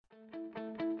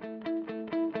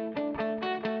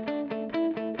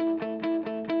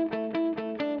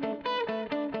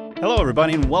Hello,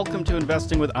 everybody, and welcome to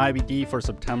Investing with IBD for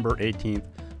September 18th,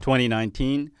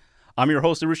 2019. I'm your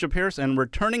host, Arusha Pierce, and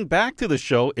returning back to the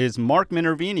show is Mark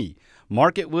Minervini,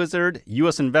 market wizard,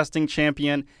 U.S. investing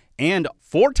champion, and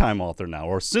four-time author now,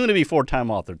 or soon-to-be four-time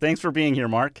author. Thanks for being here,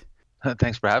 Mark.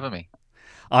 Thanks for having me.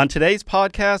 On today's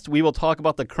podcast, we will talk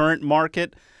about the current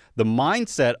market, the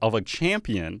mindset of a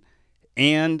champion,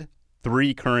 and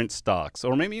 3 current stocks,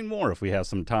 or maybe more if we have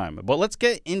some time. But let's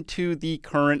get into the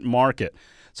current market.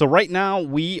 So right now,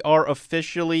 we are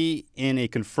officially in a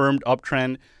confirmed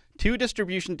uptrend, 2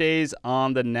 distribution days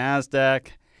on the NASDAQ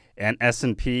and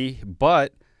S&P.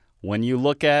 But when you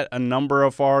look at a number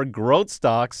of our growth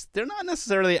stocks, they're not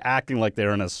necessarily acting like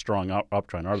they're in a strong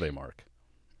uptrend, are they, Mark?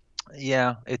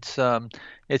 Yeah, it's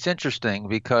interesting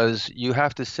because you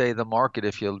have to say the market,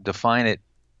 if you define it,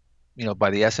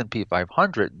 by the S&P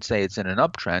 500 and say it's in an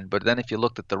uptrend. But then if you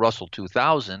looked at the Russell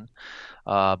 2000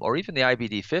 or even the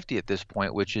IBD 50 at this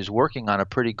point, which is working on a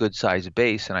pretty good sized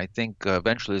base, and I think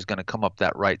eventually is going to come up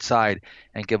that right side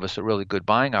and give us a really good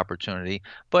buying opportunity.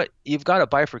 But you've got a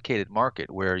bifurcated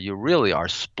market where you really are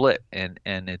split, and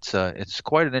it's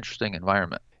quite an interesting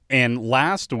environment. And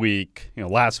last week,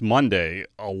 last Monday,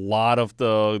 a lot of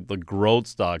the growth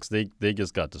stocks, they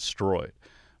just got destroyed.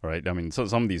 Right. I mean, so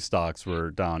some of these stocks were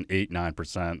down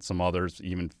 8-9%, some others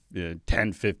even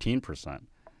 10-15%.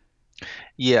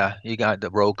 Yeah, you got the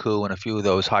Roku and a few of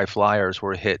those high flyers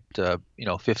were hit,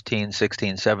 15,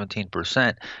 16,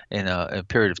 17% in a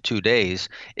period of 2 days.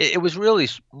 It was really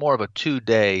more of a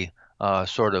 2-day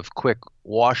sort of quick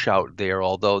washout there,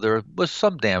 although there was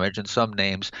some damage in some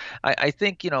names. I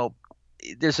think,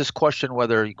 there's this question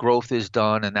whether growth is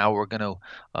done and now we're going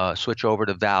to switch over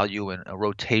to value and a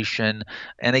rotation.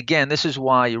 And again, this is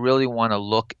why you really want to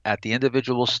look at the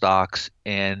individual stocks,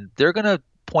 and they're going to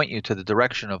point you to the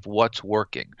direction of what's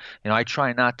working. I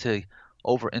try not to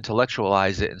over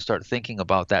intellectualize it and start thinking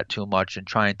about that too much and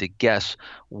trying to guess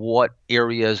what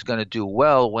area is going to do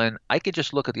well, when I could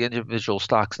just look at the individual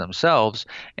stocks themselves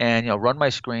and run my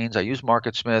screens. I use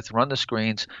MarketSmith, run the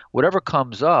screens, whatever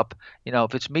comes up,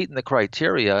 if it's meeting the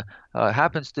criteria,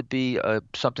 happens to be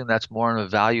something that's more of a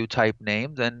value type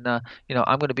name, then I'm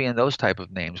going to be in those type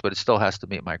of names, but it still has to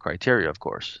meet my criteria, of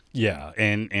course. Yeah,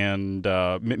 and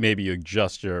maybe you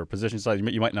adjust your position size.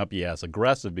 You might not be as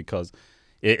aggressive because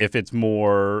if it's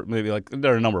more, maybe like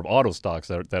there are a number of auto stocks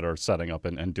that are setting up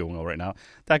and doing well right now,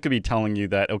 that could be telling you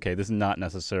that, okay, this is not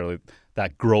necessarily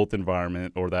that growth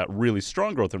environment or that really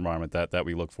strong growth environment that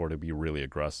we look for to be really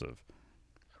aggressive.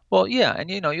 Well, yeah,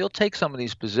 and you'll take some of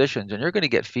these positions and you're going to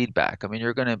get feedback. I mean,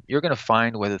 you're going to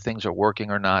find whether things are working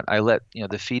or not. I let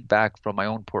the feedback from my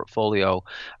own portfolio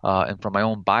and from my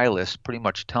own buy list pretty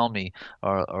much tell me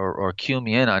or cue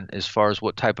me in on as far as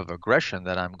what type of aggression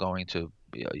that I'm going to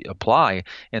apply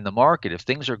in the market. If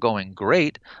things are going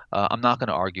great, I'm not going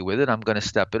to argue with it. I'm going to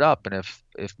step it up. And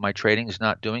if my trading is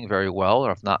not doing very well,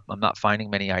 or I'm not finding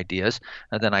many ideas,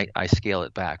 and then I scale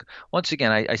it back. Once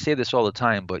again, I say this all the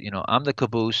time, but I'm the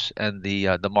caboose and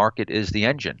the market is the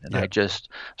engine, and I just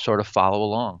sort of follow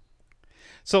along.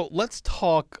 So let's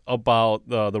talk about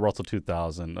the Russell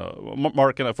 2000.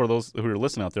 Mark, and for those who are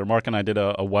listening out there, Mark and I did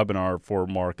a webinar for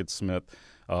MarketSmith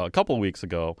a couple of weeks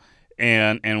ago.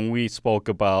 And we spoke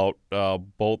about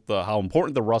both how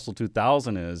important the Russell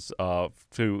 2000 is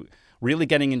to really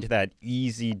getting into that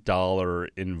easy dollar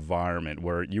environment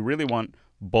where you really want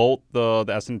both the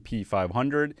S&P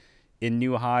 500 in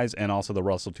new highs and also the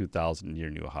Russell 2000 near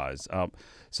new highs.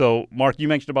 So, Mark, you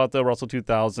mentioned about the Russell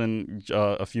 2000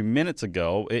 a few minutes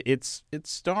ago. It's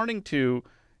trying to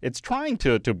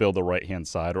build the right-hand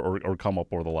side or come up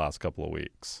over the last couple of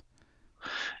weeks.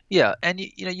 Yeah, and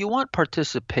you want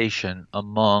participation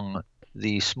among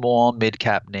the small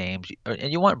mid-cap names,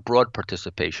 and you want broad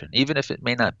participation, even if it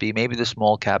may not be. Maybe the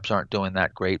small caps aren't doing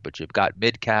that great, but you've got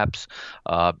mid-caps.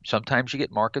 Sometimes you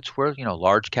get markets where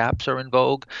large caps are in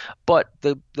vogue, but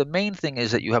the main thing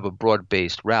is that you have a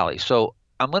broad-based rally. So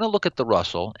I'm going to look at the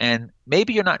Russell, and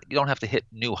maybe you don't have to hit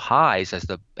new highs as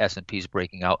the S&P is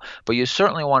breaking out, but you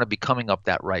certainly want to be coming up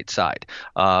that right side.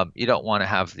 You don't want to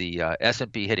have the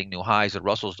S&P hitting new highs, the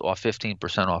Russell's off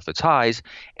 15% off its highs,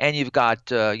 and you've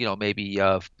got maybe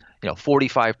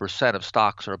 45% of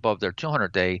stocks are above their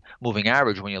 200-day moving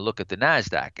average when you look at the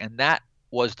NASDAQ, and that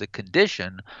was the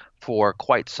condition for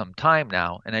quite some time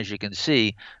now. And as you can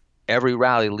see, every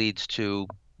rally leads to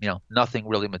nothing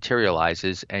really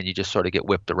materializes, and you just sort of get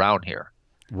whipped around here.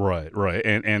 Right.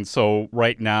 And so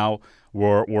right now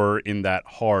we're in that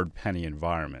hard penny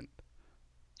environment.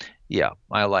 Yeah,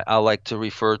 I like to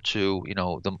refer to,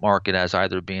 the market as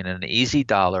either being an easy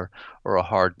dollar or a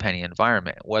hard penny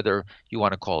environment. Whether you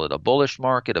want to call it a bullish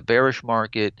market, a bearish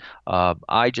market,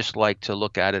 I just like to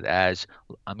look at it as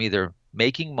I'm either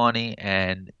making money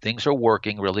and things are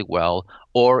working really well,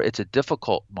 or it's a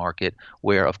difficult market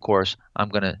where, of course, I'm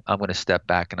gonna step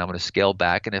back and I'm gonna scale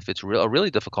back. And if it's a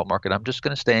really difficult market, I'm just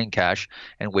gonna stay in cash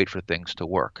and wait for things to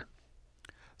work.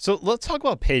 So let's talk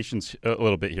about patience a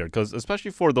little bit here, because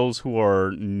especially for those who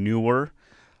are newer,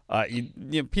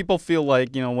 people feel like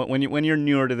when you're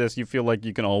newer to this, you feel like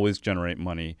you can always generate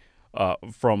money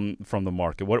from the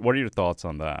market. What are your thoughts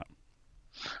on that?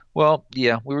 Well,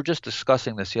 yeah, we were just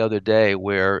discussing this the other day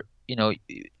where,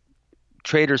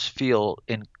 traders feel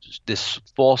in this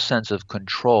false sense of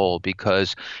control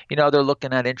because, they're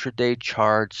looking at intraday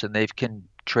charts and they can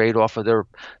trade off of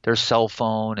their cell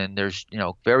phone, and there's,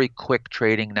 very quick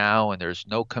trading now, and there's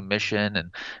no commission,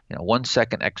 and 1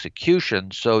 second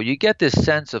execution. So you get this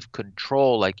sense of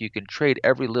control, like you can trade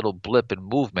every little blip in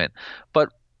movement. But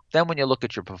then when you look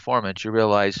at your performance, you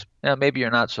realize, maybe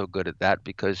you're not so good at that,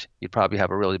 because you'd probably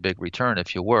have a really big return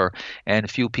if you were, and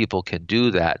few people can do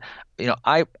that.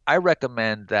 I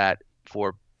recommend that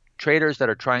for traders that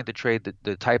are trying to trade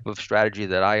the type of strategy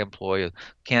that I employ, a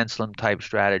can slim type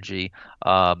strategy,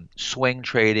 swing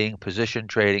trading, position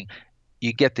trading,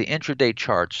 you get the intraday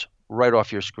charts right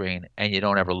off your screen and you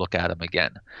don't ever look at them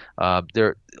again.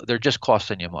 They're just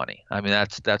costing you money. I mean,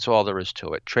 that's all there is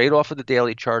to it. Trade off of the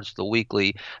daily charts, the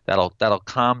weekly. That'll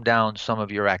calm down some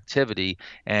of your activity,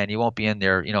 and you won't be in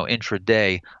there,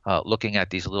 intraday, looking at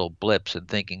these little blips and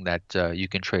thinking that you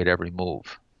can trade every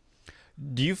move.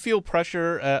 Do you feel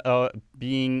pressure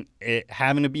being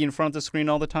having to be in front of the screen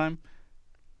all the time?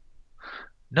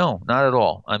 No, not at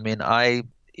all. I mean, I'm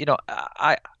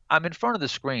in front of the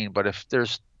screen, but if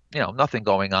there's nothing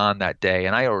going on that day,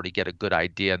 and I already get a good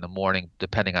idea in the morning,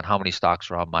 depending on how many stocks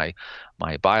are on my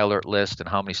buy alert list and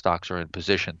how many stocks are in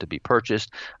position to be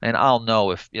purchased, and I'll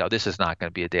know if this is not going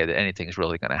to be a day that anything's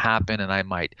really going to happen, and I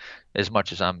might, as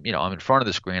much as I'm in front of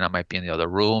the screen, I might be in the other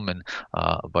room, and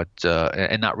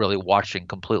not really watching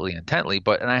completely intently,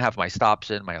 and I have my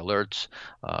stops in, my alerts,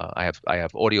 I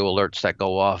have audio alerts that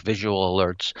go off, visual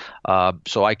alerts,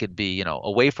 so I could be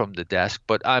away from the desk,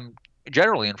 but I'm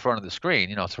generally in front of the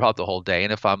screen, throughout the whole day.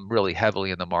 And if I'm really heavily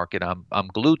in the market, I'm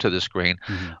glued to the screen.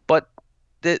 Hmm. But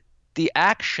the the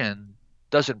action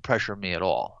doesn't pressure me at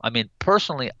all. I mean,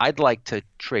 personally, I'd like to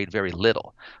trade very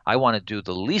little. I want to do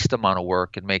the least amount of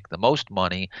work and make the most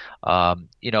money.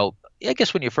 I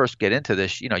guess when you first get into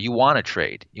this, you want to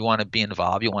trade, you want to be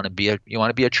involved, you want to be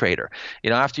a trader.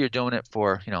 After you're doing it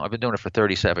for, I've been doing it for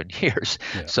 37 years,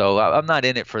 Yeah. so I'm not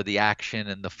in it for the action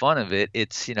and the fun of it.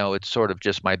 It's sort of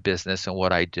just my business and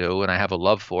what I do, and I have a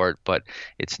love for it, but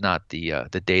it's not the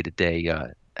day-to-day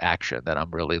action that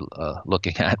I'm really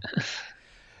looking at.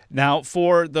 Now,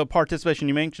 for the participation,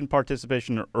 you mentioned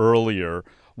participation earlier.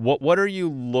 What are you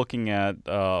looking at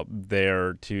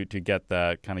there to get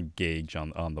that kind of gauge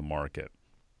on the market?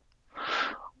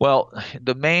 Well,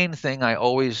 the main thing I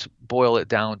always boil it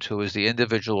down to is the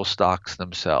individual stocks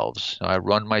themselves. I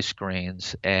run my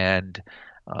screens, and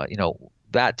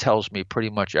that tells me pretty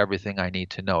much everything I need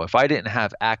to know. If I didn't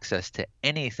have access to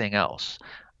anything else,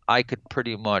 I could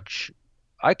pretty much,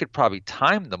 I could probably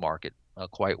time the market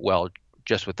quite well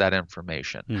just with that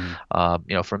information.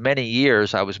 Hmm. For many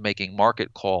years, I was making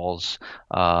market calls,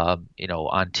 on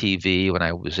TV when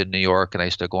I was in New York, and I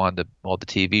used to go on all the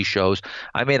TV shows.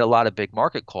 I made a lot of big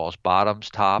market calls, bottoms,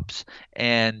 tops,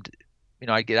 and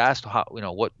I get asked how,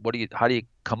 how do you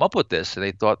come up with this? And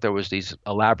they thought there was these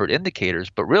elaborate indicators,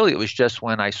 but really it was just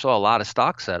when I saw a lot of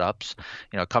stock setups,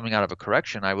 coming out of a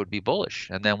correction, I would be bullish.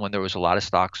 And then when there was a lot of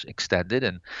stocks extended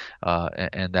and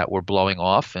that were blowing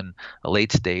off in a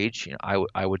late stage,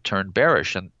 I would turn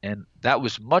bearish. And that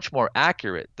was much more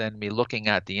accurate than me looking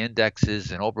at the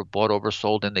indexes and overbought,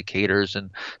 oversold indicators and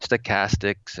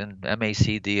stochastics and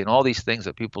MACD and all these things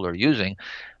that people are using,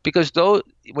 because though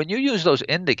when you use those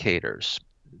indicators,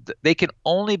 they can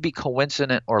only be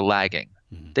coincident or lagging.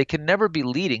 Hmm. They can never be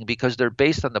leading because they're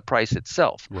based on the price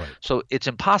itself. Right. So it's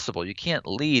impossible. You can't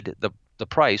lead the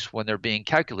price when they're being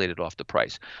calculated off the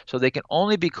price. So they can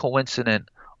only be coincident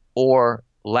or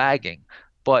lagging.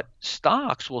 But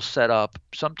stocks will set up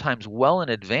sometimes well in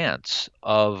advance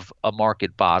of a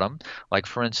market bottom. Like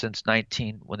for instance,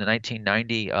 when the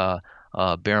 1990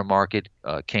 bear market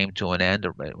came to an end.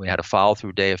 We had a follow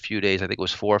through day, a few days, I think it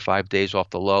was 4 or 5 days off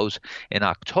the lows. In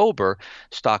October,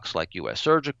 stocks like US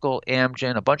Surgical,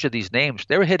 Amgen, a bunch of these names,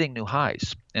 they were hitting new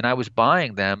highs. And I was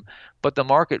buying them, but the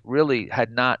market really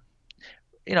had not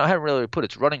hadn't really put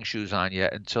its running shoes on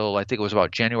yet until I think it was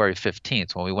about January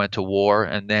 15th when we went to war,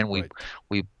 and then Right.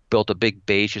 we built a big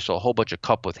base. You saw a whole bunch of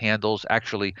cup with handles.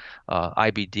 Actually,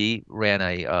 IBD ran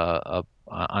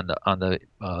on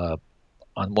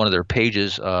one of their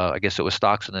pages. I guess it was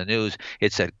Stocks in the News.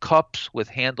 It said cups with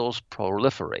handles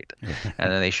proliferate,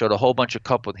 and then they showed a whole bunch of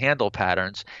cup with handle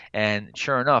patterns. And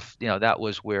sure enough, that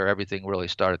was where everything really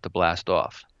started to blast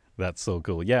off. That's so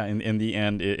cool. Yeah, in the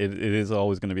end, it is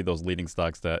always going to be those leading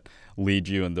stocks that lead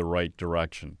you in the right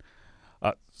direction.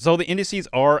 So the indices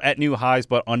are at new highs,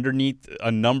 but underneath,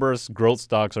 a number of growth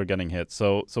stocks are getting hit.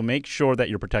 So make sure that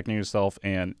you're protecting yourself.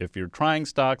 And if you're trying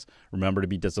stocks, remember to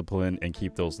be disciplined and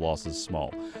keep those losses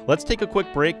small. Let's take a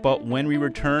quick break, but when we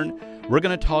return, we're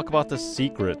going to talk about the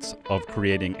secrets of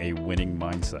creating a winning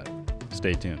mindset.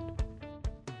 Stay tuned.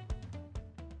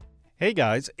 Hey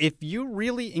guys, if you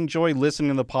really enjoy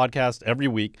listening to the podcast every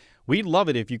week, we'd love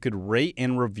it if you could rate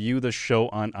and review the show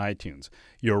on iTunes.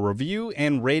 Your review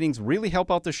and ratings really help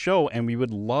out the show, and we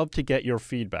would love to get your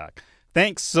feedback.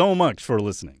 Thanks so much for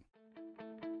listening.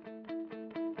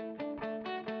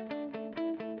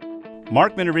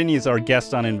 Mark Minervini is our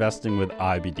guest on Investing with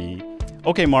IBD.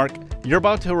 Okay, Mark, you're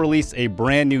about to release a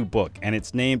brand new book, and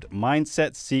it's named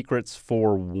Mindset Secrets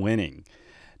for Winning.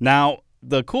 Now,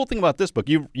 the cool thing about this book,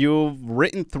 you've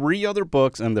written 3 other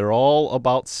books, and they're all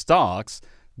about stocks.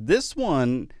 This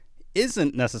one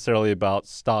isn't necessarily about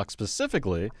stocks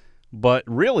specifically, but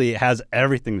really has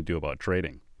everything to do about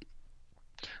trading.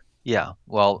 Yeah,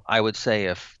 well, I would say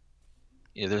if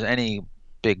there's any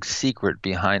big secret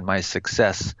behind my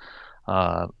success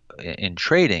in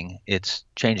trading, it's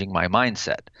changing my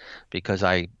mindset. Because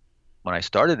when I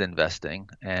started investing,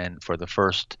 and for the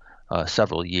first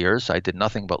several years, I did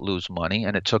nothing but lose money,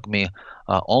 and it took me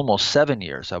almost 7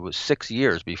 years. I was 6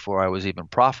 years before I was even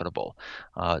profitable.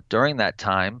 During that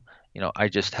time, I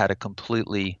just had a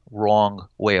completely wrong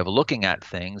way of looking at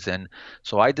things, and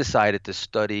so I decided to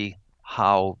study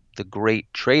how the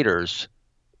great traders,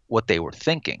 what they were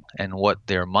thinking and what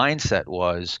their mindset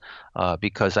was,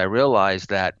 because I realized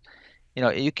that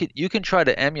you can try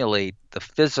to emulate the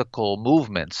physical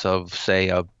movements of, say,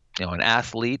 an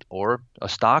athlete or a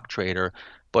stock trader,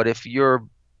 but if your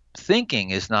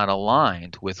thinking is not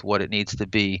aligned with what it needs to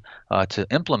be to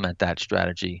implement that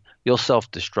strategy, you'll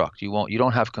self-destruct. You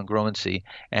don't have congruency,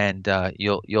 and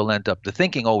you'll end up. The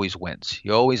thinking always wins.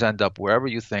 You always end up wherever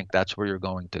you think, that's where you're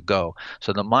going to go.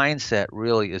 So the mindset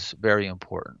really is very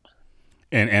important.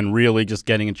 And really just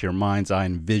getting into your mind's eye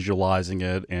and visualizing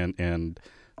it, and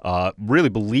really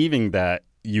believing that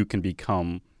you can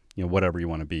become whatever you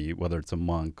want to be, whether it's a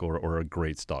monk or a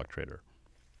great stock trader.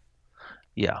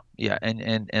 Yeah,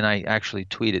 and I actually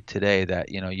tweeted today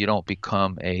that you don't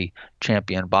become a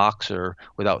champion boxer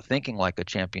without thinking like a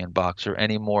champion boxer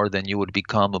any more than you would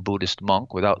become a Buddhist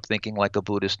monk without thinking like a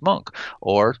Buddhist monk,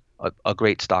 or a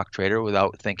great stock trader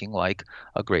without thinking like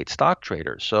a great stock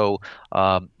trader. So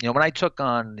when I took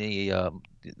on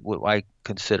what I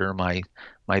consider my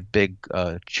big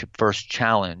first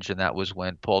challenge, and that was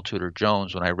when Paul Tudor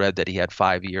Jones, when I read that he had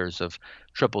 5 years of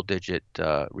triple-digit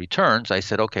returns, I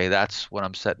said, okay, that's what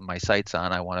I'm setting my sights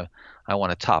on. I want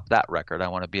to top that record. I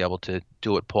want to be able to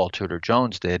do what Paul Tudor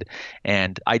Jones did,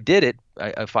 and I did it.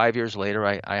 5 years later,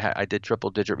 I did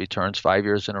triple-digit returns 5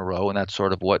 years in a row, and that's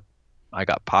sort of what I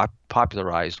got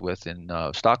popularized with in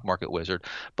Stock Market Wizard.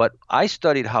 But I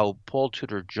studied how Paul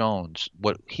Tudor Jones,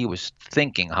 what he was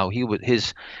thinking, how he would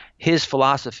his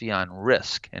philosophy on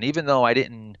risk. And even though I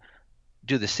didn't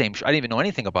do the same, I didn't even know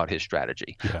anything about his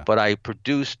strategy, but I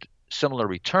produced similar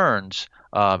returns,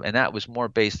 and that was more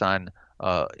based on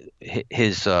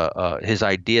his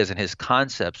ideas and his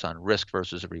concepts on risk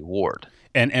versus reward.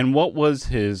 And what was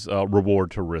his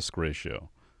reward to risk ratio?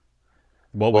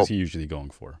 What was he usually going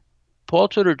for? Paul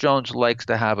Tudor Jones likes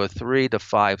to have a 3 to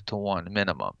 5 to 1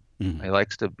 minimum. Mm-hmm. He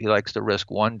likes to risk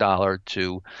 $1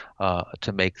 to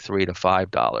make $3 to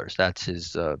 $5. That's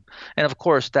his, and of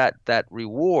course that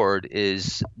reward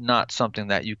is not something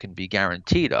that you can be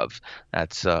guaranteed of.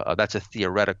 That's a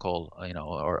theoretical,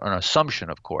 or an assumption,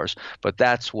 of course. But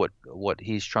that's what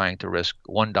he's trying to risk,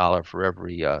 $1 for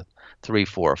every $3,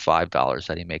 $4, or $5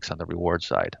 that he makes on the reward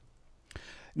side.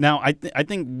 Now, I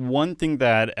think one thing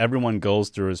that everyone goes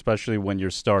through, especially when you're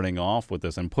starting off with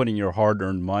this and putting your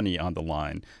hard-earned money on the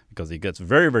line, because it gets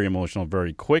very, very emotional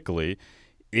very quickly,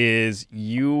 is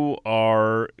you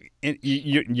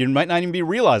might not even be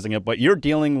realizing it, but you're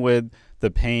dealing with the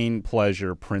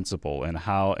pain-pleasure principle and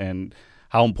how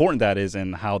important that is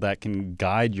and how that can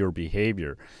guide your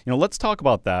behavior. Let's talk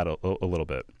about that a little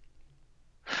bit.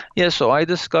 Yeah, so I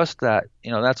discussed that.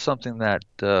 That's something that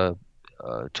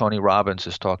Tony Robbins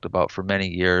has talked about for many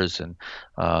years, and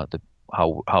the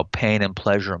how pain and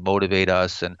pleasure motivate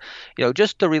us, and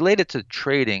just to relate it to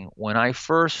trading. When I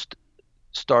first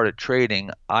started trading,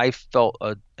 I felt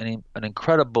an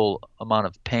incredible amount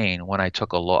of pain when I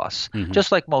took a loss, Hmm.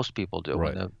 just like most people do. When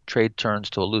Right. the trade turns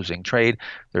to a losing trade,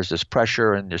 there's this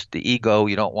pressure and there's the ego.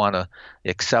 You don't want to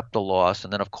accept the loss.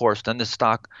 And then, of course, then the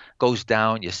stock goes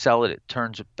down, you sell it, it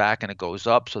turns it back and it goes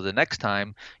up. So the next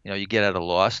time, you get at a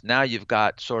loss, now you've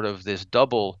got sort of this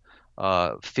double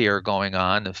fear going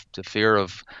on, the fear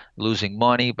of losing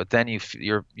money, but then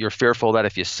you're fearful that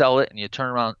if you sell it and you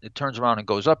turn around, it turns around and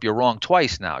goes up, you're wrong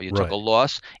twice now. You took a Right.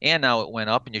 loss and now it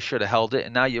went up and you should have held it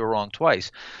and now you're wrong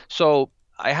twice. So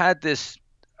I had this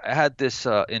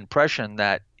impression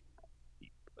that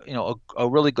a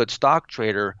really good stock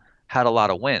trader had a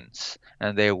lot of wins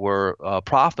and they were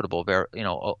profitable. Very,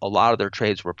 a lot of their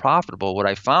trades were profitable. What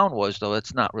I found was, though,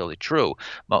 that's not really true.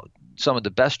 Some of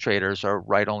the best traders are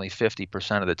right only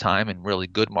 50% of the time. In really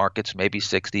good markets, maybe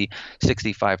 60,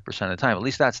 65% of the time. At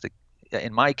least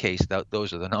in my case,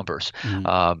 those are the numbers. Hmm.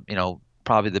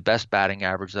 Probably the best batting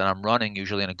average that I'm running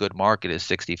usually in a good market is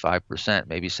 65%,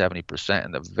 maybe 70%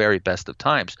 in the very best of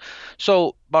times.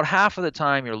 So about half of the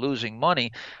time you're losing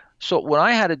money. So what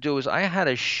I had to do is I had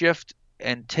to shift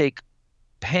and take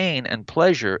pain and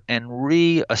pleasure and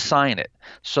reassign it.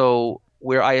 So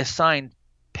where I assigned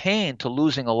pain to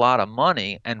losing a lot of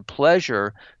money and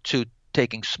pleasure to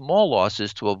taking small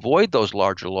losses to avoid those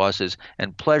larger losses,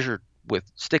 and pleasure with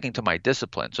sticking to my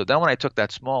discipline. So then when I took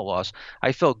that small loss,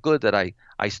 I felt good that I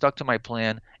stuck to my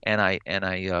plan and I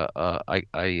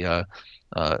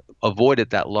avoided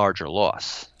that larger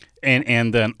loss.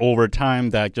 And then over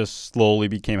time, that just slowly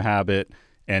became habit,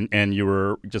 and you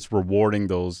were just rewarding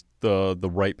the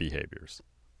right behaviors.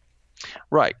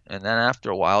 Right. And then after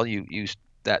a while,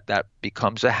 that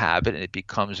becomes a habit and it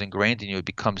becomes ingrained in you. It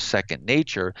becomes second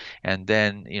nature. And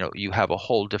then, you have a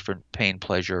whole different pain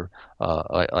pleasure.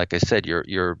 Like I said,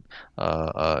 your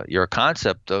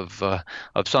concept of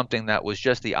something that was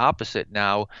just the opposite.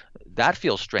 Now that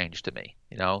feels strange to me,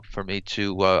 for me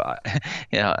to,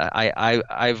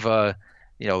 I've,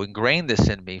 ingrained this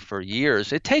in me for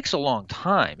years. It takes a long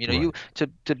time. Right.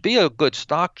 To be a good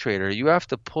stock trader, you have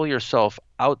to pull yourself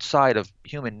outside of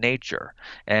human nature,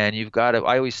 and you've got to.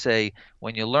 I always say,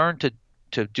 when you learn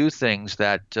to do things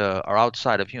that are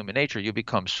outside of human nature, you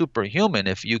become superhuman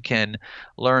if you can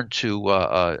learn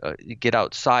to get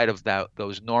outside of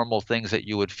those normal things that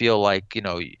you would feel like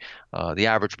the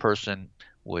average person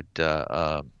would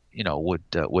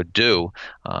would do.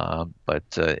 But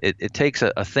it takes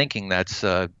a thinking that's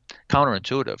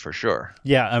counterintuitive for sure.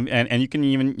 Yeah, and you can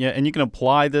even and you can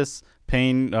apply this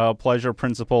pain pleasure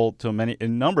principle to a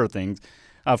number of things.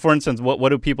 For instance, what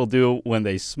do people do when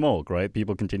they smoke? Right,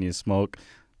 people continue to smoke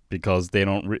because they're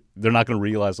not going to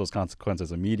realize those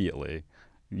consequences immediately.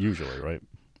 Usually, right?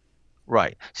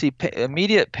 Right. See,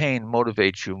 immediate pain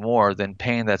motivates you more than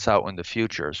pain that's out in the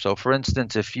future. So, for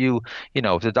instance, if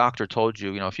the doctor told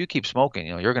you, if you keep smoking,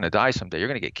 you're going to die someday, you're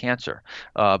going to get cancer.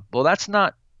 Well, that's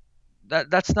not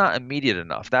immediate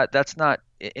enough. That's not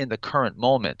in the current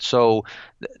moment. So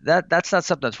that's not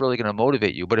something that's really going to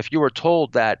motivate you. But if you were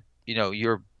told that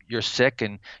you're sick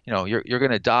and you're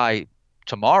going to die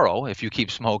tomorrow if you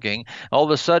keep smoking, all of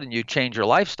a sudden you change your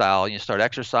lifestyle and you start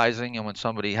exercising. And when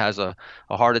somebody has a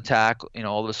heart attack,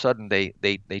 all of a sudden they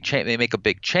make a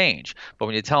big change. But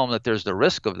when you tell them that there's the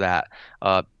risk of that,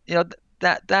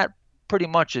 that pretty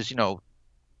much is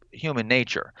human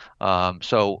nature.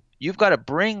 So you've got to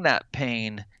bring that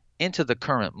pain into the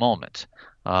current moment.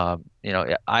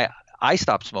 I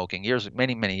stopped smoking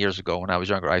many years ago. When I was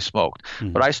younger, I smoked,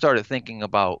 but Hmm. I started thinking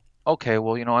about, okay,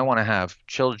 well, I want to have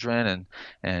children,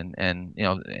 and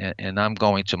I'm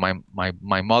going to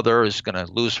my mother is going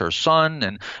to lose her son,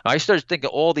 and I started thinking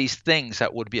all these things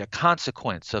that would be a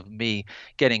consequence of me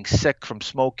getting sick from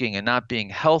smoking and not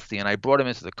being healthy, and I brought them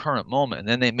into the current moment, and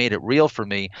then they made it real for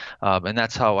me, and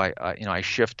that's how I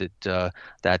shifted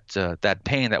that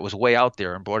pain that was way out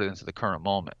there and brought it into the current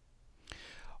moment.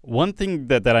 One thing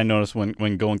that I noticed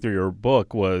when going through your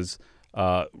book was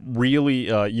really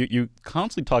you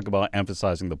constantly talk about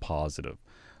emphasizing the positive.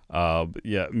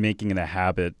 Yeah, making it a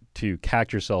habit to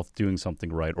catch yourself doing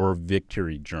something right, or a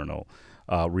victory journal.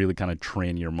 Really kind of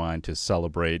train your mind to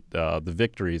celebrate the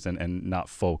victories and not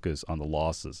focus on the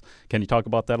losses. Can you talk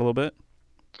about that a little bit?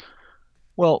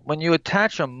 Well, when you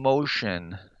attach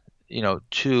emotion,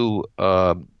 to,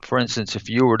 for instance, if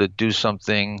you were to do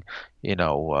something,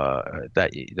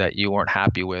 that you weren't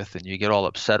happy with, and you get all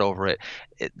upset over it,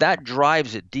 that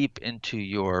drives it deep into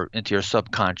your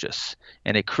subconscious,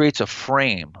 and it creates a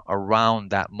frame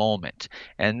around that moment,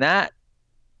 and that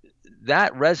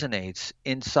that resonates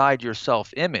inside your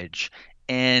self-image,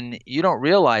 and you don't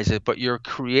realize it, but you're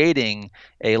creating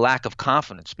a lack of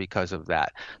confidence because of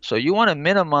that. So you want to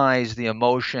minimize the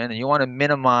emotion, and you want to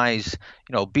minimize,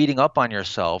 beating up on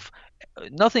yourself.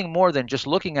 Nothing more than just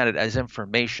looking at it as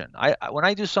information. When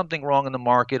I do something wrong in the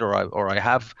market, or I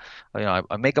have,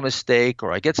 I make a mistake,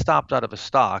 or I get stopped out of a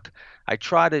stock, I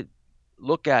try to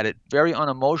look at it very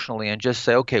unemotionally and just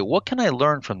say, okay, what can I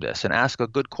learn from this? And ask a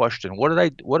good question. What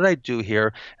did I do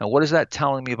here? And what is that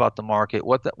telling me about the market?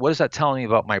 What is that telling me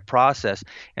about my process?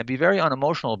 And be very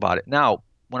unemotional about it. Now,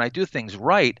 when I do things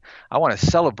right, I want to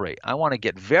celebrate. I want to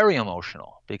get very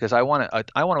emotional because I want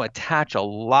to attach a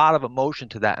lot of emotion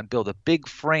to that and build a big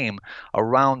frame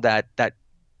around that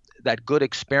good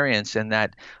experience and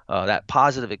that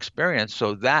positive experience,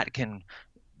 so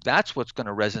that's what's going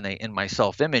to resonate in my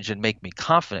self-image and make me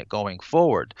confident going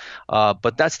forward.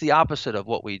 But that's the opposite of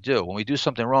what we do. When we do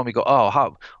something wrong, we go,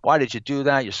 "Oh, why did you do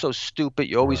that? You're so stupid.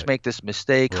 You always Right. make this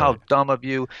mistake. How Right. dumb of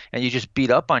you!" And you just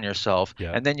beat up on yourself,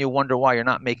 Yeah. and then you wonder why you're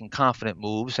not making confident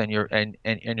moves, and you're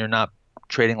not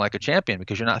trading like a champion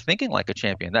because you're not thinking like a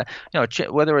champion. That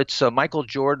whether it's Michael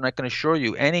Jordan, I can assure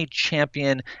you, any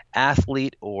champion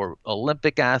athlete or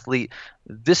Olympic athlete,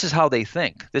 this is how they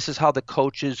think. This is how the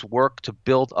coaches work to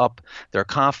build up their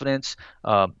confidence.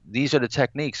 These are the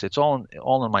techniques. It's all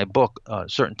in my book.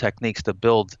 Certain techniques to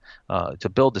build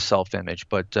the self-image.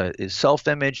 But is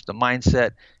self-image, the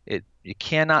mindset. You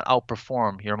cannot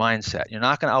outperform your mindset. You're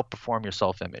not going to outperform your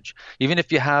self-image, even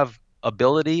if you have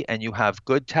ability and you have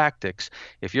good tactics.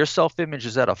 If your self-image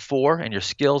is at a 4 and your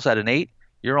skills at an 8,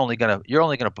 you're only gonna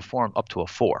perform up to a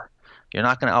 4. You're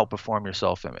not going to outperform your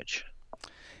self-image.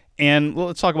 And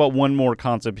let's talk about one more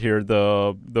concept here,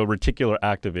 the reticular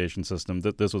activation system.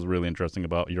 This was really interesting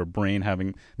about your brain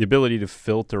having the ability to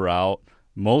filter out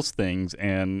most things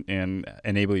and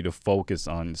enable you to focus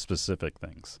on specific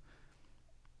things.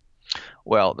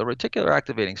 Well, the reticular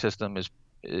activating system is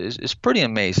pretty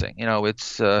amazing.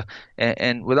 It's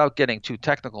and without getting too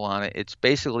technical on it, it's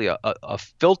basically a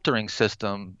filtering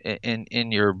system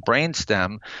in your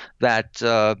brainstem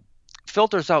that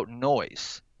filters out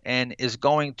noise and is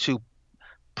going to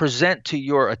present to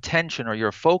your attention or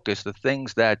your focus the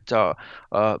things that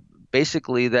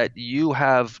basically that you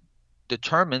have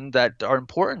determined that are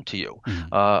important to you, Mhm.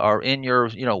 are in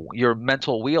your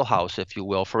mental wheelhouse, if you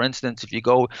will. For instance, if you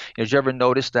go, did you ever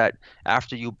notice that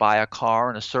after you buy a car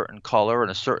in a certain color and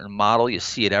a certain model, you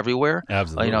see it everywhere?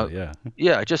 Absolutely, yeah.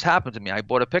 Yeah, it just happened to me. I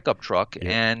bought a pickup truck,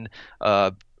 Yep. and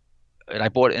I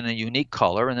bought it in a unique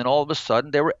color, and then all of a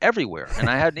sudden they were everywhere, and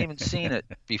I hadn't even seen it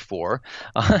before.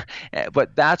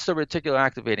 But that's the reticular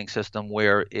activating system,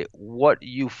 where what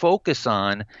you focus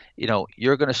on,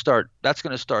 that's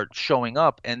going to start showing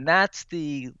up, and that's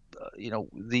the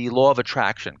law of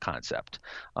attraction concept.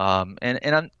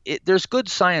 There's good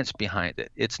science behind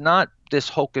it. It's not this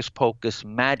hocus pocus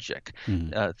magic.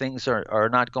 Mhm. Things are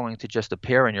not going to just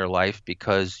appear in your life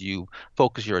because you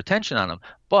focus your attention on them,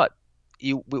 but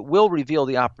you will reveal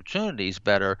the opportunities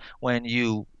better when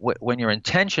when your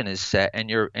intention is set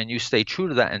and you stay true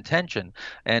to that intention.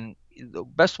 And the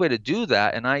best way to do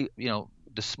that, and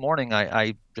this morning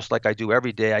I just like I do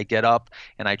every day, I get up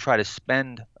and I try to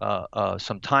spend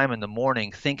some time in the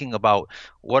morning thinking about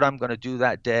what I'm going to do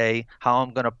that day, how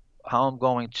I'm going to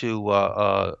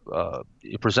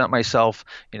present myself,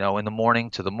 in the morning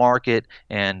to the market,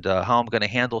 and how I'm going to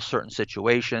handle certain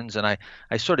situations. And I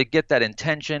sort of get that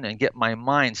intention and get my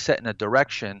mind set in a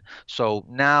direction. So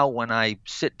now when I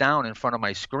sit down in front of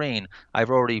my screen,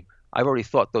 I've already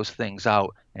thought those things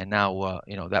out, and now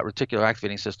that reticular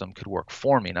activating system could work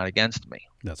for me, not against me.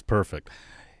 That's perfect.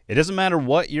 It doesn't matter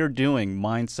what you're doing,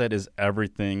 mindset is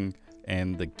everything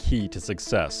and the key to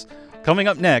success. Coming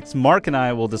up next, Mark and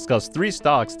I will discuss 3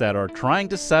 stocks that are trying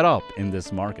to set up in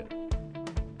this market.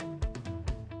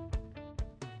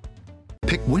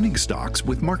 Pick winning stocks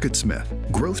with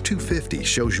MarketSmith. Growth 250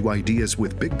 shows you ideas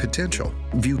with big potential.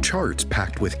 View charts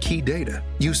packed with key data.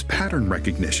 Use pattern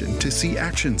recognition to see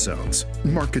action zones.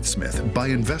 MarketSmith by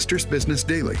Investors Business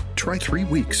Daily. Try 3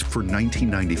 weeks for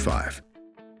 $19.95.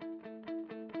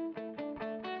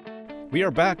 We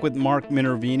are back with Mark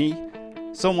Minervini.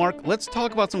 So, Mark, let's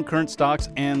talk about some current stocks.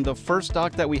 And the first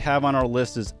stock that we have on our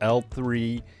list is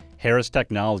L3 Harris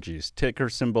Technologies, ticker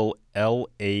symbol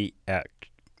LHX.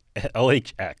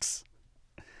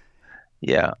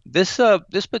 Yeah, this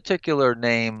particular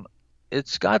name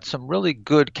it's got some really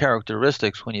good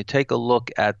characteristics when you take a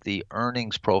look at the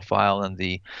earnings profile and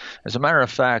as a matter of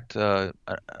fact,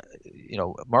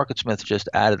 MarketSmith just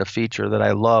added a feature that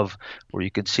I love where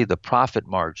you can see the profit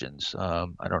margins.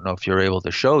 I don't know if you're able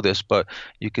to show this, but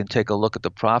you can take a look at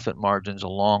the profit margins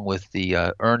along with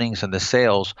the earnings and the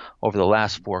sales over the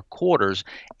last 4 quarters.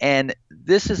 And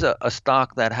this is a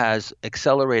stock that has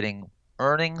accelerating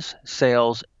earnings,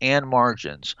 sales, and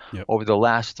margins over the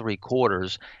last 3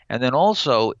 quarters. And then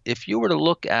also, if you were to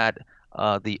look at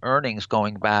the earnings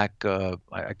going back,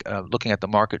 looking at the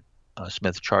Market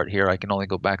Smith chart here, I can only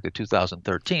go back to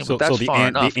 2013, but that's far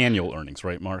enough. The annual earnings,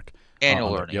 right, Mark?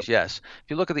 Annual earnings, yes.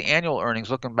 If you look at the annual earnings,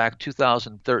 looking back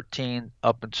 2013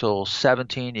 up until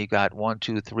 17, you got 1,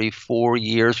 2, 3, 4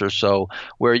 years or so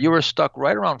where you were stuck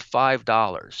right around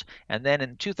 $5. And then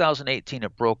in 2018,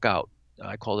 it broke out.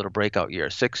 I called it a breakout year,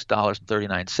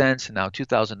 $6.39, and now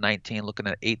 2019 looking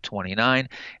at $8.29,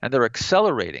 and they're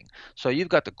accelerating. So you've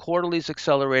got the quarterlies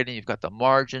accelerating, you've got the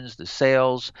margins, the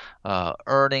sales,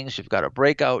 earnings, you've got a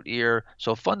breakout year.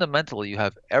 So fundamentally, you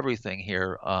have everything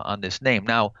here on this name.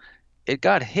 Now, it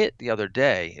got hit the other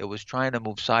day. It was trying to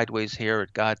move sideways here.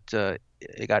 It got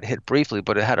hit briefly,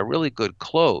 but it had a really good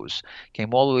close.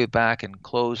 Came all the way back and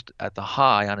closed at the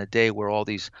high on a day where all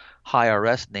these high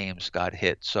RS names got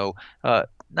hit. So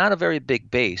not a very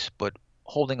big base, but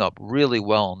holding up really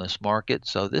well in this market.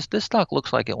 So this stock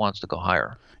looks like it wants to go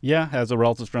higher. Yeah, has a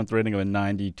relative strength rating of a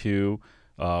 92,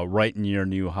 right near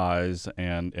new highs,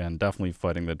 and definitely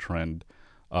fighting the trend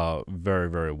very,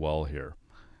 very well here.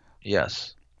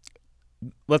 Yes.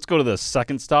 Let's go to the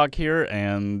second stock here,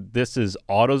 and this is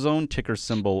AutoZone, ticker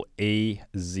symbol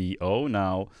AZO.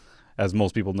 Now, as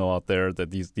most people know out there, that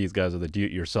these guys are the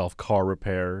do-it-yourself car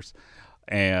repairs.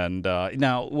 And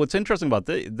now, what's interesting about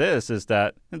this is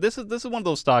that this is one of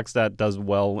those stocks that does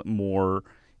well more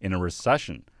in a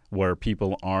recession, where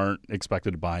people aren't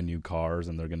expected to buy new cars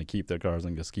and they're going to keep their cars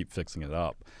and just keep fixing it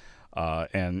up.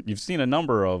 And you've seen there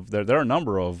are a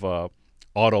number of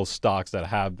auto stocks that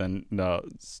have been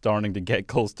starting to get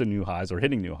close to new highs or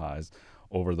hitting new highs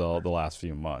over the last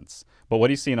few months. But what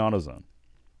do you see in AutoZone?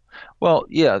 Well,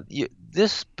 yeah,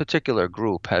 this particular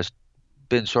group has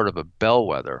been sort of a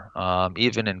bellwether.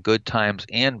 Even in good times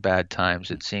and bad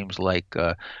times, it seems like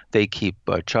they keep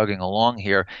chugging along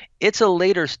here. It's a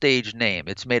later stage name.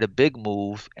 It's made a big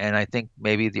move, and I think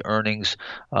maybe the earnings,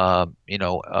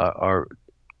 are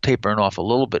tapering off a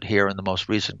little bit here in the most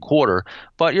recent quarter,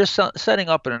 but you're setting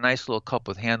up in a nice little cup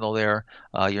with handle there.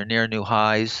 You're near new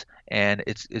highs, and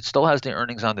it still has the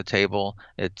earnings on the table.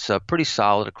 It's pretty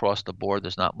solid across the board.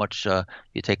 There's not much.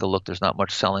 You take a look. There's not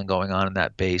much selling going on in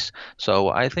that base. So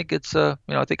I think it's a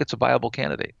viable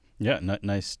candidate. Yeah,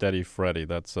 nice steady Freddy.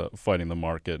 That's fighting the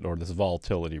market or this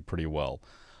volatility pretty well.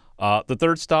 The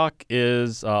third stock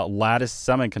is Lattice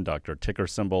Semiconductor, ticker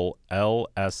symbol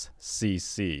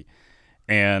LSCC.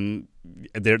 And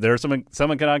they're some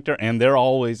semiconductor, and they're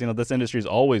always, this industry is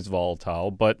always volatile,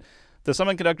 but the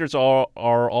semiconductors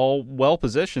are all well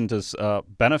positioned to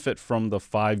benefit from the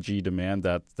 5G demand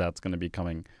that's going to be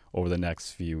coming over the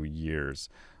next few years.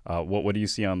 What do you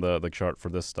see on the chart for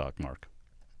this stock, Mark?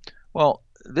 Well,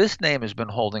 this name has been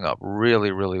holding up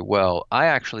really, really well. I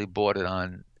actually bought it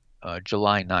on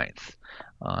July 9th,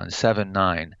 on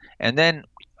 7-9, and then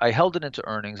I held it into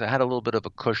earnings. I had a little bit of a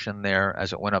cushion there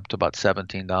as it went up to about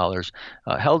 $17.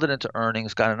 Held it into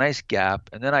earnings, got a nice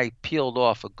gap, and then I peeled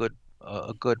off a good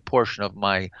portion of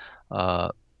my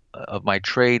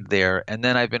trade there. And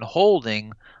then I've been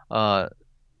holding, the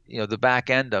back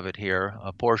end of it here,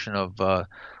 a portion of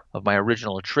my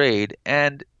original trade,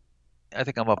 and I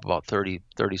think I'm up about 30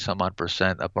 some odd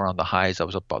percent up around the highs. I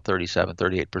was up about 37,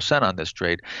 38% on this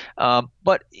trade.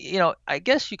 But, I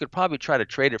guess you could probably try to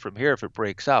trade it from here if it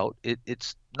breaks out.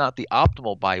 It's not the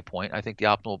optimal buy point. I think the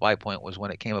optimal buy point was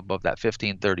when it came above that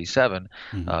 1537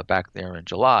 back there in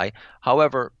July.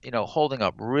 However, holding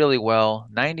up really well,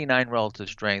 99 relative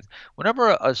strength.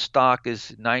 Whenever a stock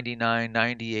is 99,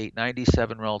 98,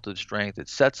 97 relative strength, it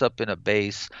sets up in a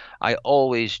base. I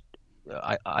always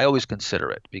consider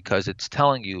it because it's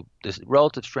telling you this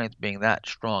relative strength being that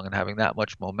strong and having that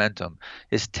much momentum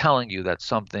is telling you that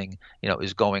something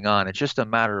is going on. It's just a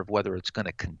matter of whether it's going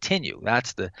to continue.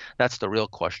 That's the real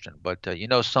question. But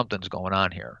something's going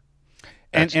on here.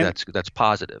 That's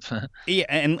positive. Yeah,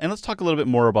 and let's talk a little bit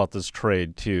more about this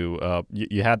trade too.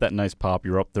 You had that nice pop.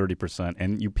 You're up 30%,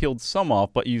 and you peeled some off,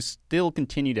 but you still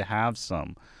continue to have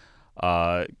some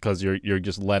because you're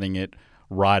just letting it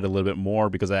ride a little bit more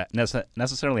because that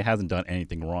necessarily hasn't done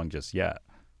anything wrong just yet.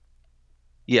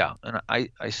 Yeah, and I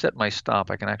set my stop.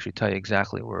 I can actually tell you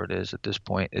exactly where it is at this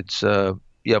point. It's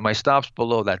my stop's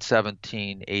below that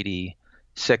 1780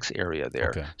 area there.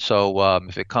 Okay. So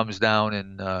if it comes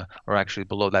down or actually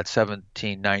below that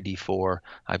 1794,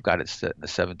 I've got it set in the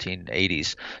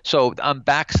 1780s. So I'm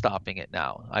backstopping it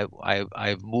now.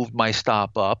 I've moved my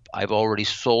stop up. I've already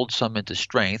sold some into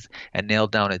strength and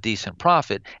nailed down a decent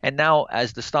profit. And now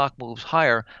as the stock moves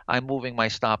higher, I'm moving my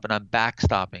stop and I'm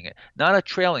backstopping it. Not a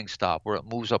trailing stop where it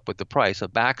moves up with the price. A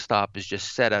backstop is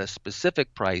just set at a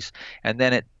specific price, and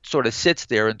then it sort of sits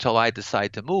there until I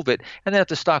decide to move it. And then if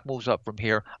the stock moves up from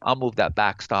here, I'll move that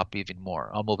backstop even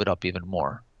more. I'll move it up even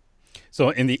more. So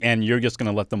in the end, you're just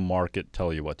going to let the market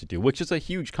tell you what to do, which is a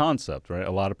huge concept, right?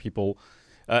 A lot of people,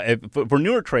 for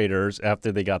newer traders,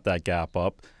 after they got that gap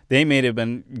up, they may have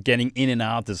been getting in and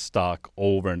out of this stock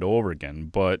over and over again.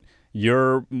 But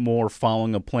you're more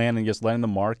following a plan and just letting the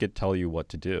market tell you what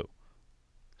to do.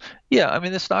 Yeah, I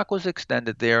mean, the stock was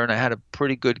extended there, and I had a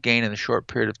pretty good gain in a short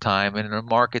period of time. And in a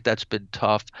market that's been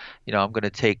tough, I'm going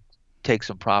to take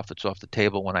some profits off the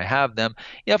table when I have them.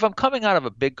 If I'm coming out of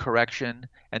a big correction,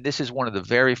 and this is one of the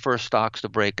very first stocks to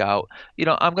break out,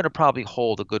 I'm going to probably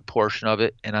hold a good portion of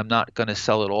it, and I'm not going to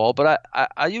sell it all. But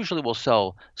I usually will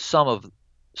sell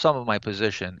some of my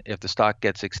position if the stock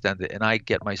gets extended and I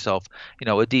get myself,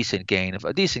 a decent gain. If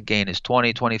a decent gain is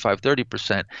 20, 25,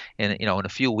 30% in a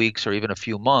few weeks or even a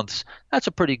few months, that's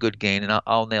a pretty good gain, and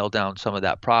I'll nail down some of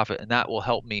that profit, and that will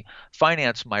help me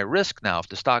finance my risk now. If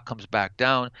the stock comes back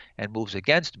down and moves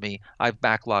against me, I've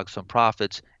backlogged some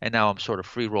profits, and now I'm sort of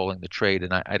free rolling the trade,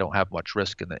 and I don't have much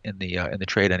risk in the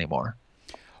trade anymore.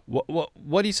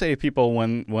 What do you say to people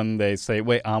when they say,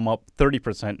 wait, I'm up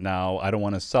 30% now, I don't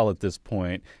want to sell at this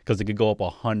point because it could go up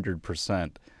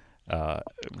 100%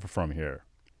 from here?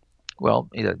 Well,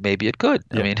 maybe it could.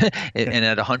 Yeah. I mean, and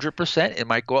at 100%, it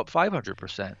might go up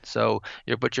 500%. So,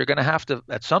 but you're going to have to,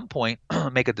 at some point,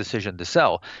 make a decision to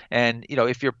sell. And,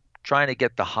 if you're trying to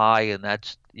get the high and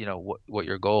that's, what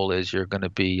your goal is, you're going to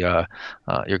be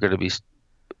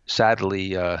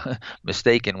sadly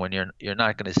mistaken when you're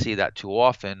not going to see that too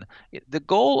often. The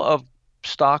goal of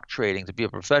stock trading, to be a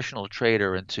professional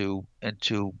trader and to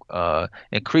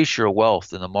increase your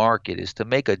wealth in the market, is to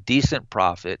make a decent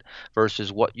profit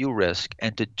versus what you risk,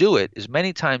 and to do it as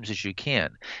many times as you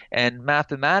can. And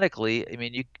mathematically, I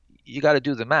mean, you got to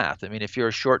do the math. I mean, if you're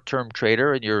a short-term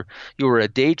trader and you were a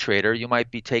day trader, you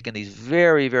might be taking these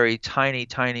very, very tiny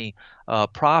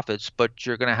profits, but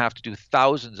you're going to have to do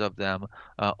thousands of them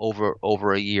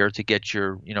over a year to get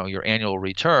your annual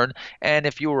return. And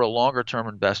if you were a longer-term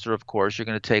investor, of course, you're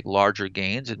going to take larger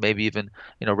gains and maybe even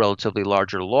relatively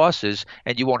larger losses,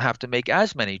 and you won't have to make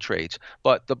as many trades.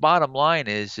 But the bottom line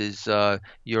is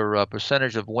your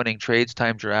percentage of winning trades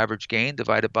times your average gain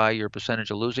divided by your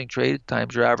percentage of losing trades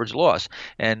times your average loss,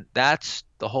 and that's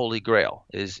the holy grail,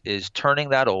 is turning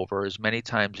that over as many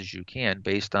times as you can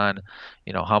based on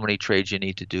how many trades you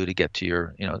need to do to get to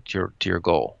your to your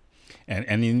goal.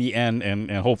 And in the end,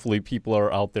 and hopefully people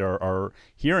are out there are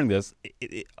hearing this,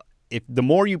 if the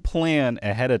more you plan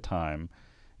ahead of time,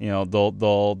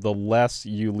 the less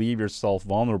you leave yourself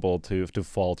vulnerable to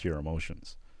fall to your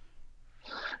emotions.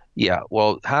 Yeah,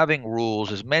 well, having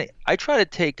rules, I try to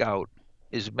take out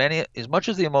as much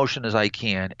of the emotion as I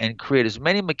can and create as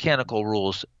many mechanical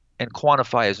rules and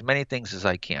quantify as many things as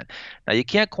I can. Now, you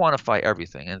can't quantify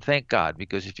everything, and thank God,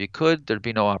 because if you could, there'd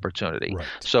be no opportunity. Right.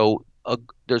 So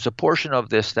there's a portion of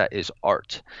this that is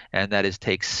art, and that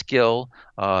takes skill,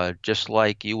 just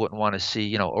like you wouldn't want to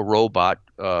see, a robot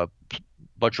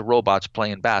bunch of robots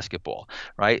playing basketball,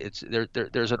 right?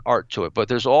 There's an art to it, but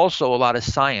there's also a lot of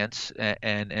science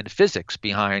and physics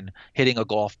behind hitting a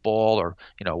golf ball or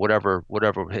whatever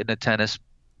hitting a tennis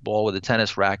ball with a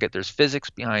tennis racket. There's physics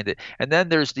behind it, and then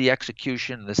there's the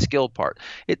execution and the skill part.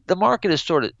 The market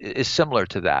is similar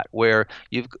to that, where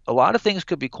a lot of things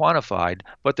could be quantified,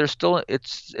 but it's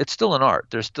still an art.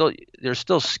 There's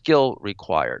still skill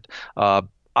required.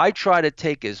 I try to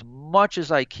take as much as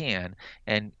I can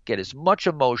and get as much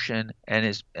emotion and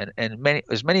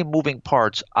as many moving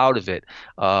parts out of it,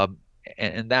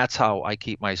 and that's how I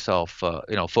keep myself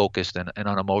focused and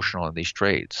unemotional in these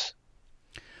trades.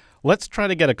 Let's try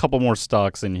to get a couple more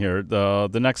stocks in here.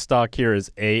 The next stock here is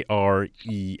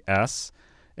ARES,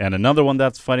 and another one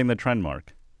that's fighting the trend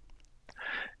mark.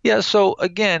 Yeah. So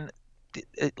again,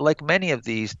 like many of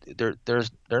these, there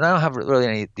don't have really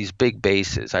any these big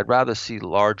bases. I'd rather see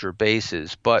larger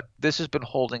bases, but this has been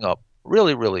holding up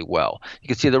really, really well. You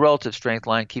can see the relative strength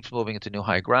line keeps moving into new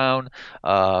high ground,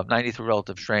 93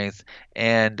 relative strength,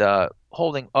 and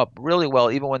holding up really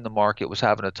well even when the market was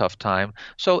having a tough time.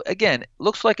 So again,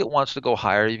 looks like it wants to go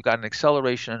higher. You've got an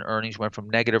acceleration in earnings, went from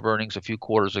negative earnings a few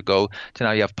quarters ago to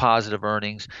now you have positive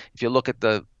earnings. If you look at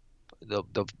the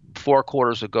the 4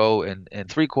 quarters ago and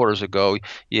 3 quarters ago,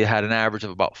 you had an average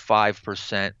of about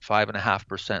 5%,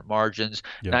 5.5% margins.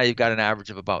 Yep. Now you've got an average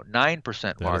of about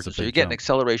 9% margins. So you're getting jump.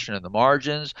 acceleration in the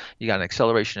margins. You got an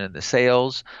acceleration in the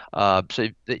sales. So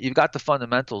you've got the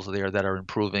fundamentals there that are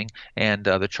improving, and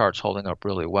the chart's holding up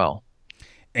really well.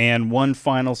 And one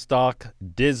final stock,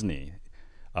 Disney,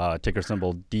 ticker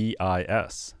symbol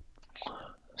DIS.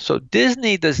 So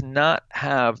Disney does not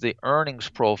have the earnings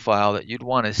profile that you'd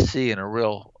want to see in a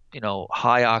real,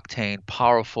 high octane,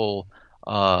 powerful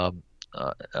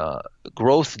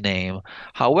growth name.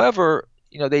 However,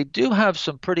 they do have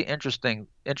some pretty interesting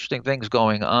things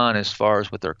going on as far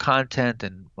as with their content,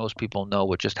 and most people know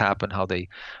what just happened, how they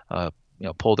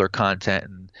pulled their content,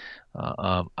 and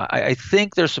I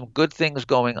think there's some good things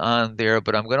going on there,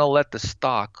 but I'm going to let the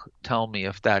stock tell me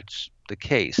if that's the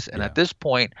case. And at this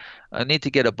point, I need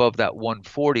to get above that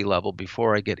 140 level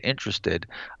before I get interested.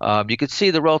 You can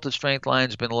see the relative strength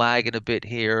line's been lagging a bit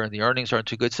here, and the earnings aren't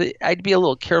too good. So I'd be a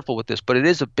little careful with this, but it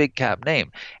is a big cap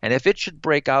name. And if it should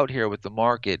break out here with the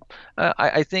market,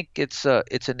 I think it's a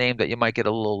name that you might get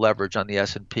a little leverage on the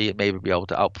S&P and maybe be able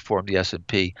to outperform the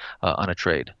S&P on a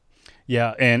trade.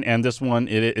 Yeah, and this one,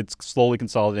 it's slowly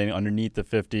consolidating underneath the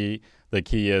 50. The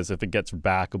key is if it gets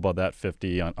back above that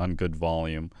 50 on good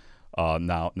volume,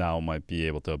 now might be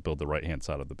able to build the right-hand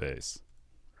side of the base.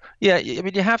 Yeah, I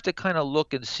mean, you have to kind of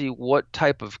look and see what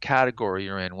type of category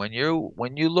you're in. When you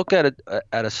look at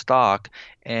a stock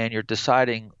and you're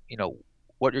deciding,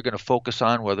 what you're going to focus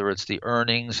on, whether it's the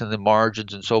earnings and the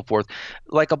margins and so forth,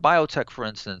 like a biotech, for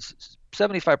instance.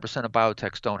 75% of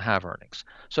biotechs don't have earnings.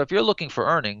 So if you're looking for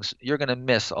earnings, you're going to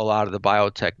miss a lot of the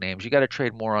biotech names. You got to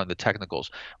trade more on the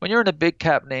technicals. When you're in a big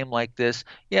cap name like this,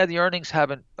 the earnings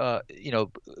haven't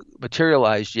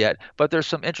materialized yet, but there's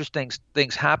some interesting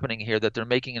things happening here that they're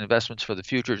making investments for the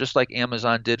future, just like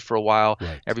Amazon did for a while.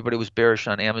 Right. Everybody was bearish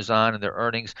on Amazon and their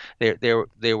earnings. Their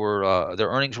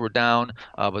earnings were down,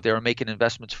 but they were making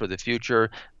investments for the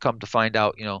future. Come to find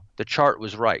out, the chart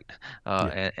was right,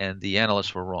 and the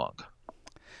analysts were wrong.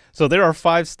 So there are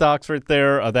 5 stocks right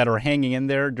there that are hanging in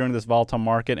there during this volatile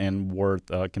market and worth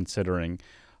considering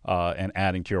and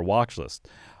adding to your watch list.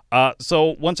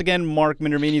 So once again, Mark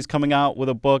Minervini is coming out with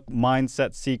a book,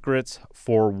 Mindset Secrets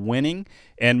for Winning.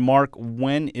 And Mark,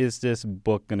 when is this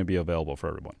book going to be available for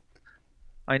everyone?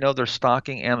 I know they're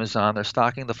stocking Amazon. They're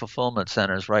stocking the fulfillment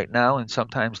centers right now, and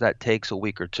sometimes that takes a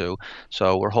week or two.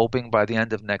 So we're hoping by the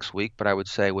end of next week, but I would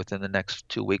say within the next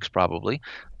 2 weeks probably.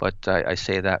 But I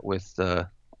say that with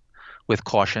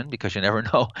caution, because you never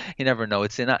know.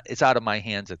 It's out of my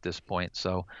hands at this point.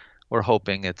 So we're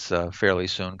hoping it's fairly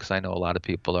soon, because I know a lot of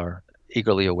people are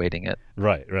eagerly awaiting it.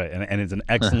 Right. And it's an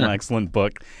excellent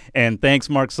book. And thanks,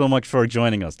 Mark, so much for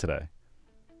joining us today.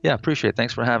 Yeah, appreciate it.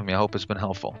 Thanks for having me. I hope it's been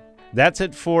helpful. That's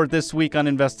it for this week on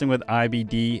Investing with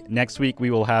IBD. Next week, we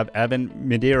will have Evan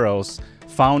Medeiros,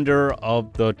 founder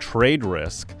of The Trade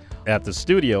Risk, at the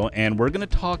studio, and we're going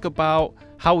to talk about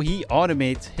how he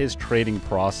automates his trading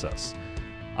process.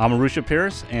 I'm Arusha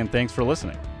Pierce, and thanks for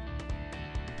listening.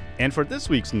 And for this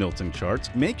week's notes and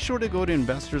charts, make sure to go to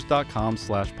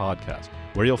investors.com/podcast,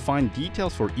 where you'll find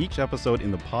details for each episode in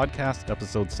the podcast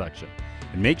episode section.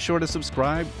 And make sure to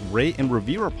subscribe, rate, and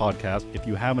review our podcast if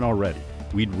you haven't already.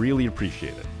 We'd really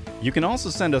appreciate it. You can also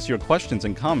send us your questions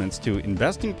and comments to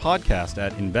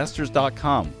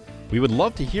investingpodcast@investors.com. We would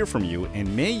love to hear from you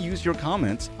and may use your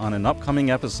comments on an upcoming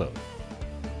episode.